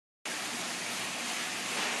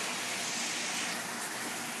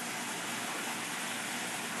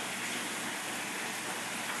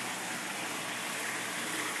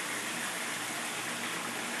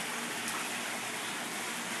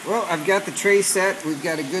Well, I've got the tray set. We've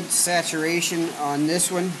got a good saturation on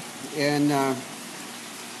this one, and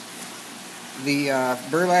the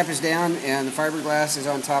burlap is down and the fiberglass is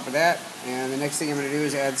on top of that. And the next thing I'm going to do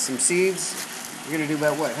is add some seeds. We're going to do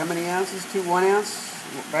about what? How many ounces? 1 ounce?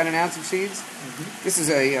 About an ounce of seeds. Mm-hmm. This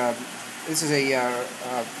is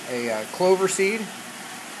a clover seed,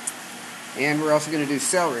 and we're also going to do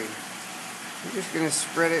celery. We're just going to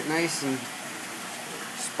spread it nice and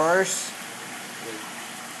sparse.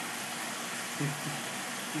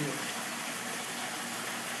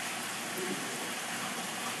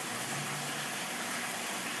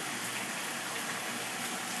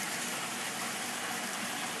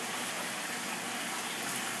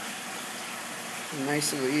 A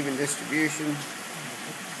nice little even distribution.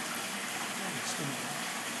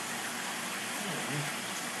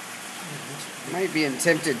 Might be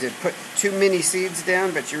tempted to put too many seeds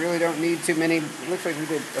down, but you really don't need too many. It looks like we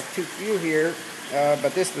did too few here,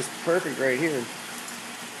 but this was perfect right here.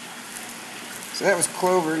 So that was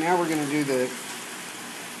clover. Now we're going to do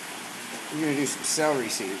some celery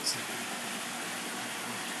seeds,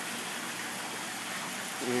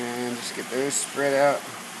 and just get those spread out.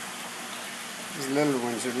 These little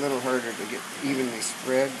ones are a little harder to get evenly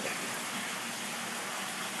spread.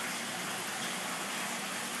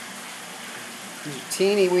 These are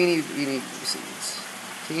teeny weeny seeds.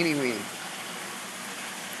 Teeny weeny.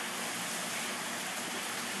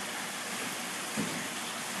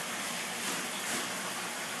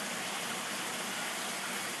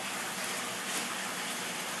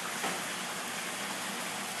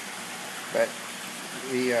 But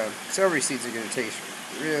the celery seeds are going to taste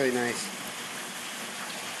really nice.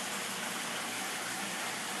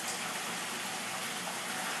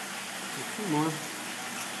 A few more.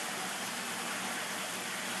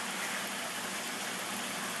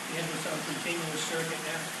 And it's on continuous circuit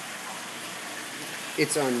now?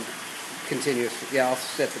 It's on continuous. Yeah, I'll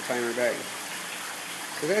set the timer back.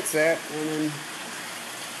 So that's that. And then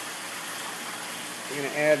we're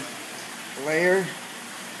going to add a layer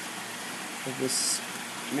of this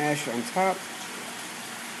mash on top.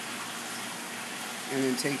 And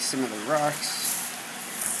then take some of the rocks.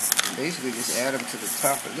 And basically just add them to the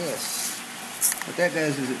top of this. What that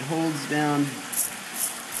does is it holds down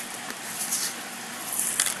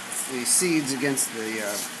the seeds against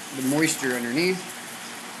the moisture underneath,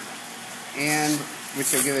 and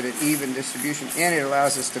which will give it an even distribution, and it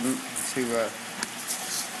allows us to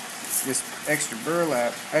this extra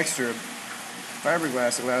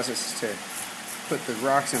fiberglass allows us to put the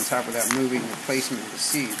rocks on top without moving the placement of the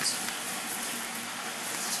seeds.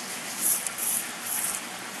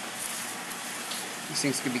 These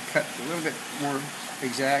things could be cut a little bit more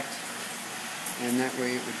exact, and that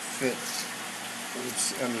way it would fit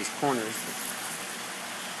on these corners.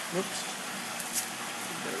 Whoops.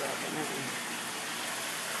 Better rock on that one.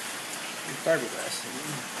 And fiberglass.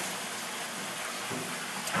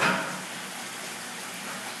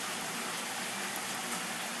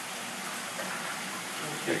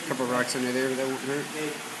 Got a couple of rocks under there, but that won't hurt.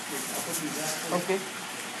 Okay.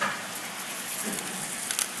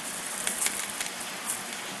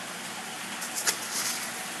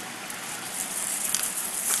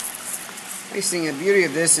 Nice thing, the beauty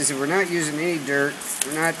of this is that we're not using any dirt.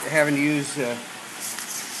 We're not having to use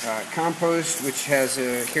compost, which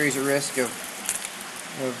carries a risk of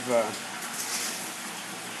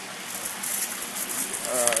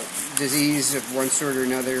disease of one sort or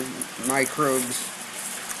another, microbes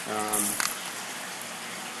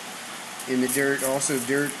in the dirt. Also,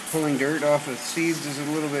 pulling dirt off of seeds is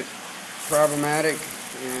a little bit problematic,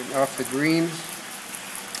 and off the greens.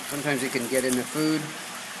 Sometimes it can get in the food.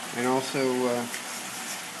 And also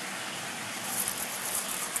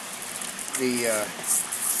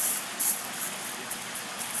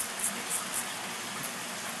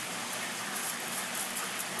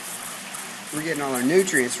we're getting all our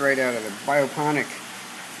nutrients right out of the bioponic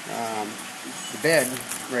the bed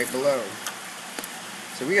right below.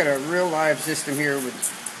 So we got a real live system here with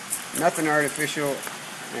nothing artificial,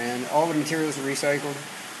 and all the materials are recycled.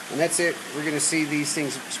 And that's it. We're going to see these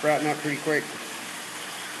things sprouting up pretty quick.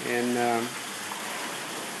 And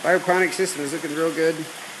bioponic system is looking real good.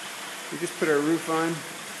 We just put our roof on.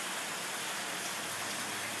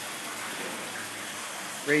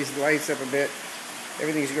 Raised the lights up a bit.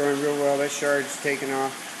 Everything's going real well. That shard's taken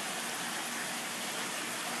off.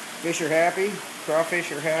 Fish are happy.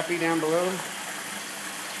 Crawfish are happy down below.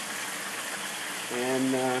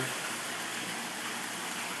 And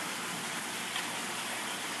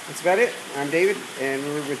that's about it. I'm David, and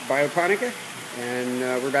we're with Bioponica. And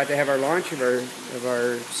we're about to have our launch of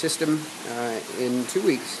our system in 2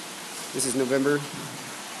 weeks. This is November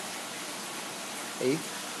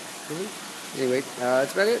eighth, really. Anyway,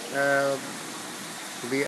 that's about it. Will be